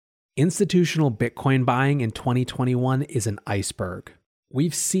Institutional Bitcoin buying in 2021 is an iceberg.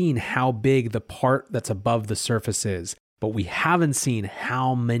 We've seen how big the part that's above the surface is, but we haven't seen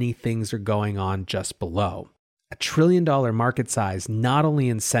how many things are going on just below. $1 trillion market size not only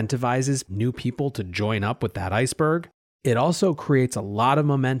incentivizes new people to join up with that iceberg, it also creates a lot of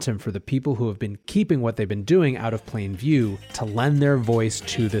momentum for the people who have been keeping what they've been doing out of plain view to lend their voice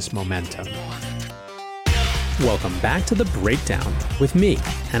to this momentum. Welcome back to The Breakdown with me,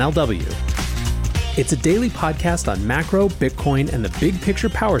 NLW. It's a daily podcast on macro, Bitcoin, and the big picture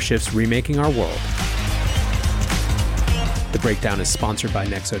power shifts remaking our world. The Breakdown is sponsored by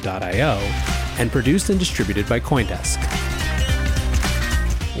Nexo.io and produced and distributed by CoinDesk.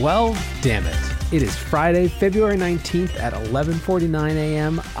 Well, damn it. It is Friday, February 19th at 11:49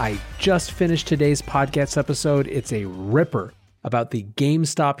 a.m. I just finished today's podcast episode. It's a ripper about the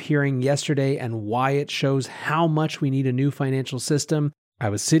GameStop hearing yesterday and why it shows how much we need a new financial system. I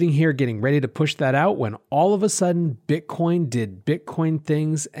was sitting here getting ready to push that out when all of a sudden Bitcoin did Bitcoin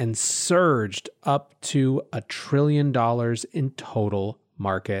things and surged up to $1 trillion in total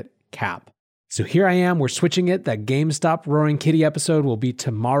market cap. So here I am, we're switching it. That GameStop Roaring Kitty episode will be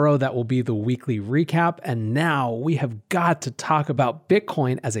tomorrow. That will be the weekly recap. And now we have got to talk about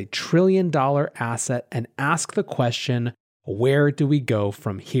Bitcoin as a $1 trillion asset and ask the question, where do we go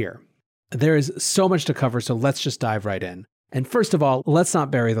from here? There is so much to cover, so let's just dive right in. And first of all, let's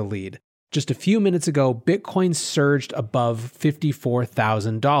not bury the lead. Just a few minutes ago, Bitcoin surged above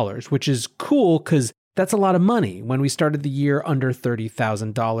 $54,000, which is cool because that's a lot of money when we started the year under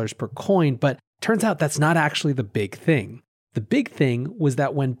 $30,000 per coin, but turns out that's not actually the big thing. The big thing was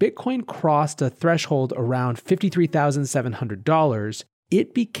that when Bitcoin crossed a threshold around $53,700,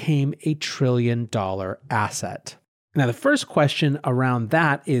 it became a $1 trillion asset. Now, the first question around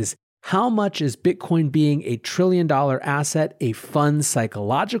that is, how much is Bitcoin being a $1 trillion asset a fun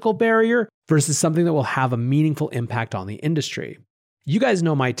psychological barrier versus something that will have a meaningful impact on the industry? You guys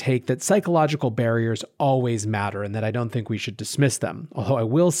know my take that psychological barriers always matter and that I don't think we should dismiss them. Although I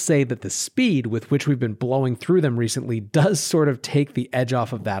will say that the speed with which we've been blowing through them recently does sort of take the edge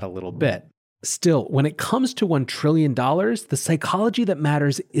off of that a little bit. Still, when it comes to $1 trillion, the psychology that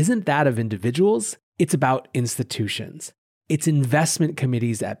matters isn't that of individuals, it's about institutions. It's investment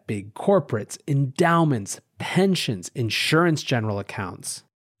committees at big corporates, endowments, pensions, insurance general accounts.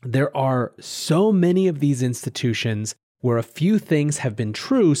 There are so many of these institutions where a few things have been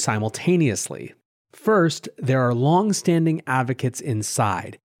true simultaneously. First, there are long-standing advocates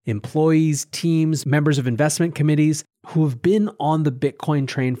inside, employees, teams, members of investment committees who have been on the Bitcoin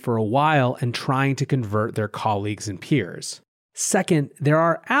train for a while and trying to convert their colleagues and peers. Second, there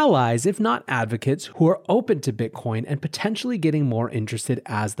are allies, if not advocates, who are open to Bitcoin and potentially getting more interested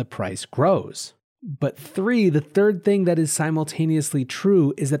as the price grows. But the third thing that is simultaneously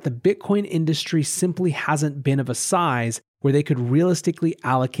true is that the Bitcoin industry simply hasn't been of a size where they could realistically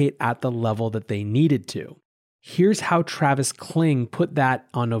allocate at the level that they needed to. Here's how Travis Kling put that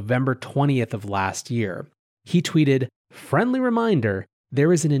on November 20th of last year. He tweeted, "Friendly reminder,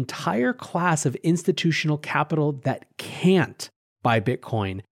 there is an entire class of institutional capital that can't buy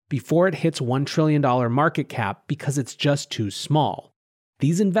Bitcoin before it hits $1 trillion market cap because it's just too small.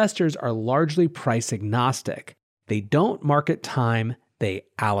 These investors are largely price agnostic. They don't market time, they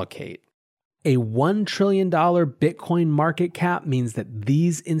allocate." A $1 trillion Bitcoin market cap means that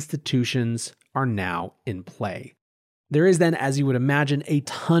these institutions are now in play. There is then, as you would imagine, a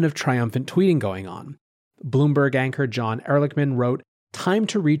ton of triumphant tweeting going on. Bloomberg anchor John Ehrlichman wrote, "Time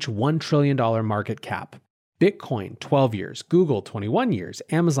to reach $1 trillion market cap. Bitcoin, 12 years, Google, 21 years,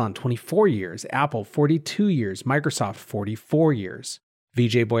 Amazon, 24 years, Apple, 42 years, Microsoft, 44 years.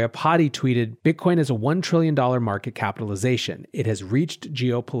 Vijay Boyapati tweeted, "Bitcoin is a $1 trillion market capitalization. It has reached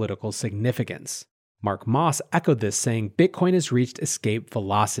geopolitical significance." Mark Moss echoed this, saying, "Bitcoin has reached escape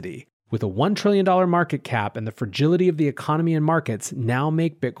velocity. With a $1 trillion market cap and the fragility of the economy and markets now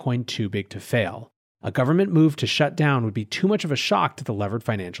make Bitcoin too big to fail. A government move to shut down would be too much of a shock to the levered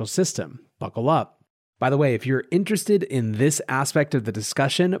financial system. Buckle up." By the way, if you're interested in this aspect of the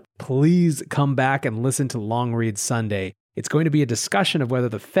discussion, please come back and listen to Long Read Sunday. It's going to be a discussion of whether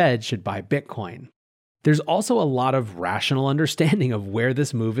the Fed should buy Bitcoin. There's also a lot of rational understanding of where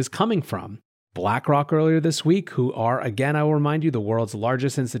this move is coming from. BlackRock earlier this week, who are, again, I will remind you, the world's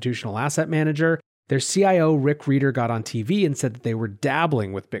largest institutional asset manager, their CIO, Rick Rieder, got on TV and said that they were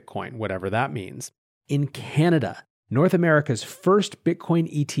dabbling with Bitcoin, whatever that means. In Canada, North America's first Bitcoin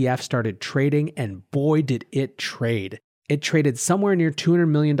ETF started trading, and boy, did it trade. It traded somewhere near $200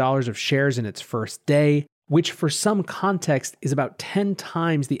 million of shares in its first day, which for some context is about 10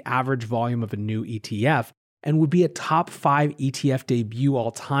 times the average volume of a new ETF, and would be a top 5 ETF debut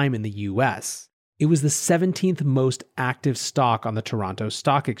all time in the US. It was the 17th most active stock on the Toronto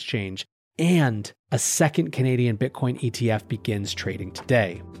Stock Exchange, and a second Canadian Bitcoin ETF begins trading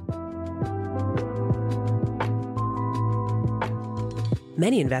today.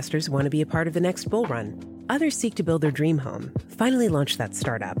 Many investors want to be a part of the next bull run. Others seek to build their dream home, finally launch that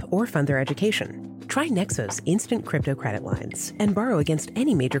startup, or fund their education. Try Nexo's instant crypto credit lines and borrow against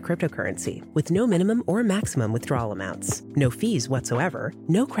any major cryptocurrency with no minimum or maximum withdrawal amounts, no fees whatsoever,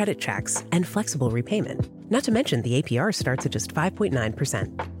 no credit checks, and flexible repayment. Not to mention the APR starts at just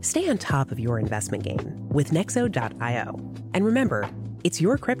 5.9%. Stay on top of your investment game with Nexo.io. And remember, it's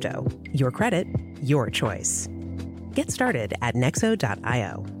your crypto, your credit, your choice. Get started at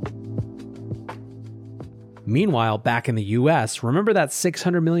Nexo.io. Meanwhile, back in the US, remember that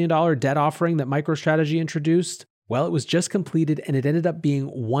 $600 million debt offering that MicroStrategy introduced? Well, it was just completed and it ended up being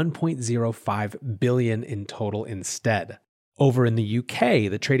 $1.05 billion in total instead. Over in the UK,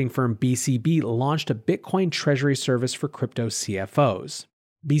 the trading firm BCB launched a Bitcoin treasury service for crypto CFOs.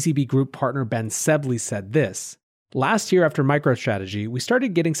 BCB Group partner Ben Sebley said this: "Last year after MicroStrategy, we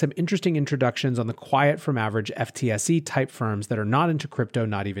started getting some interesting introductions on the quiet from average FTSE type firms that are not into crypto,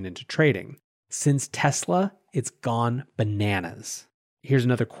 not even into trading. Since Tesla, it's gone bananas." Here's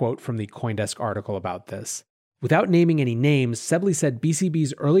another quote from the CoinDesk article about this. Without naming any names, Sebley said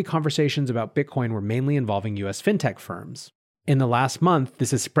BCB's early conversations about Bitcoin were mainly involving US fintech firms. In the last month,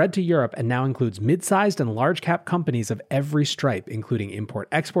 this has spread to Europe and now includes mid-sized and large-cap companies of every stripe, including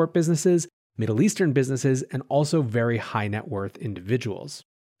import-export businesses, Middle Eastern businesses, and also very high net worth individuals.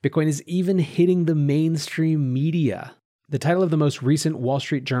 Bitcoin is even hitting the mainstream media. The title of the most recent Wall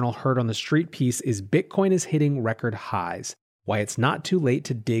Street Journal Heard on the Street piece is "Bitcoin is hitting record highs. Why it's not too late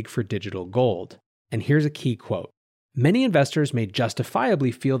to dig for digital gold." And here's a key quote. "Many investors may justifiably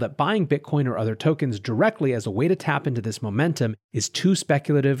feel that buying Bitcoin or other tokens directly as a way to tap into this momentum is too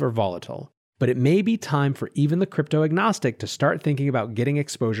speculative or volatile. But it may be time for even the crypto agnostic to start thinking about getting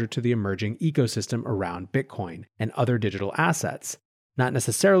exposure to the emerging ecosystem around Bitcoin and other digital assets. Not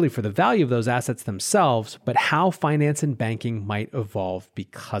necessarily for the value of those assets themselves, but how finance and banking might evolve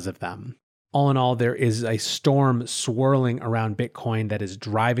because of them." All in all, there is a storm swirling around Bitcoin that is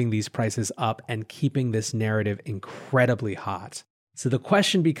driving these prices up and keeping this narrative incredibly hot. So the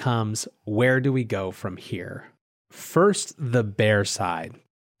question becomes, where do we go from here? First, the bear side.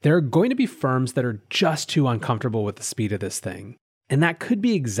 There are going to be firms that are just too uncomfortable with the speed of this thing. And that could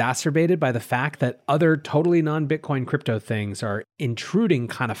be exacerbated by the fact that other totally non-Bitcoin crypto things are intruding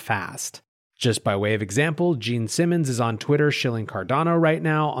kind of fast. Just by way of example, Gene Simmons is on Twitter shilling Cardano right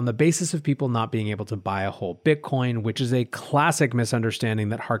now on the basis of people not being able to buy a whole Bitcoin, which is a classic misunderstanding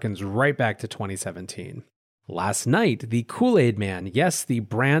that harkens right back to 2017. Last night, the Kool-Aid Man, yes, the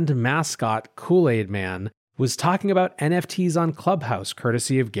brand mascot Kool-Aid Man, was talking about NFTs on Clubhouse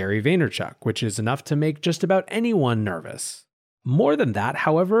courtesy of Gary Vaynerchuk, which is enough to make just about anyone nervous. More than that,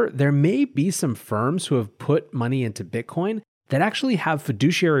 however, there may be some firms who have put money into Bitcoin that actually have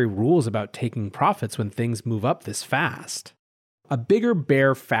fiduciary rules about taking profits when things move up this fast. A bigger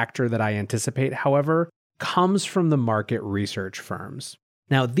bear factor that I anticipate, however, comes from the market research firms.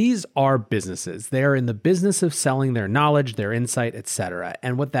 Now, these are businesses. They are in the business of selling their knowledge, their insight, etc.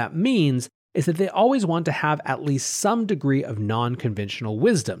 And what that means is that they always want to have at least some degree of non-conventional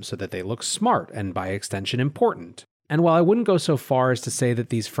wisdom so that they look smart and by extension important. And while I wouldn't go so far as to say that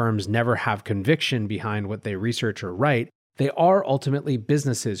these firms never have conviction behind what they research or write, they are ultimately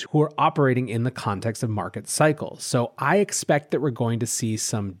businesses who are operating in the context of market cycles. So I expect that we're going to see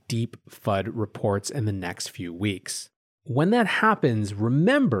some deep FUD reports in the next few weeks. When that happens,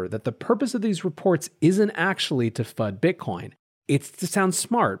 remember that the purpose of these reports isn't actually to FUD Bitcoin. It's to sound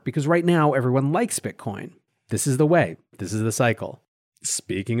smart because right now everyone likes Bitcoin. This is the way. This is the cycle.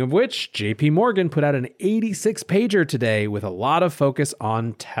 Speaking of which, JP Morgan put out an 86-pager today with a lot of focus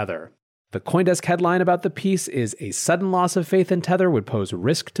on Tether. The CoinDesk headline about the piece is "A sudden loss of faith in Tether would pose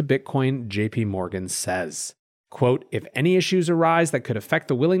risk to Bitcoin," JP Morgan says. Quote, "If any issues arise that could affect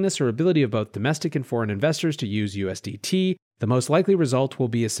the willingness or ability of both domestic and foreign investors to use USDT, the most likely result will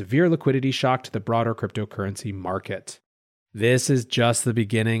be a severe liquidity shock to the broader cryptocurrency market." This is just the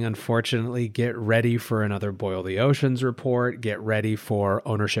beginning, unfortunately. Get ready for another Boil the Oceans report. Get ready for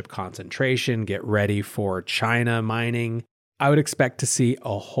ownership concentration. Get ready for China mining. I would expect to see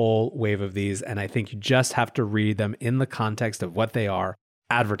a whole wave of these, and I think you just have to read them in the context of what they are,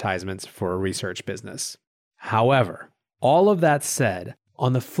 advertisements for a research business. However, all of that said,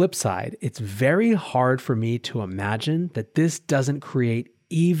 on the flip side, it's very hard for me to imagine that this doesn't create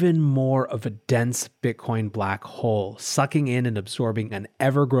even more of a dense Bitcoin black hole, sucking in and absorbing an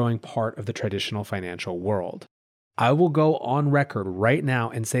ever-growing part of the traditional financial world. I will go on record right now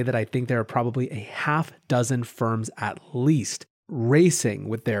and say that I think there are probably a half dozen firms at least racing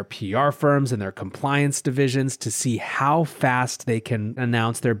with their PR firms and their compliance divisions to see how fast they can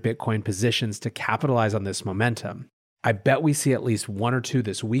announce their Bitcoin positions to capitalize on this momentum. I bet we see at least one or two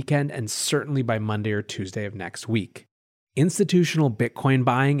this weekend and certainly by Monday or Tuesday of next week. Institutional Bitcoin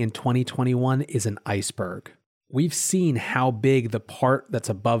buying in 2021 is an iceberg. We've seen how big the part that's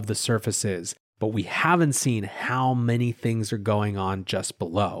above the surface is, but we haven't seen how many things are going on just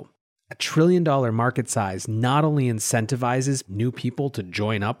below. $1 trillion market size not only incentivizes new people to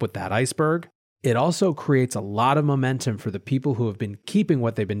join up with that iceberg, it also creates a lot of momentum for the people who have been keeping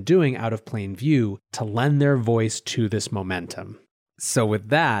what they've been doing out of plain view to lend their voice to this momentum. So with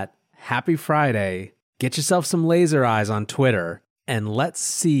that, happy Friday. Get yourself some laser eyes on Twitter, and let's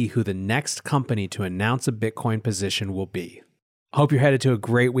see who the next company to announce a Bitcoin position will be. Hope you're headed to a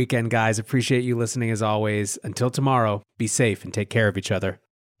great weekend, guys. Appreciate you listening as always. Until tomorrow, be safe and take care of each other.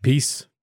 Peace.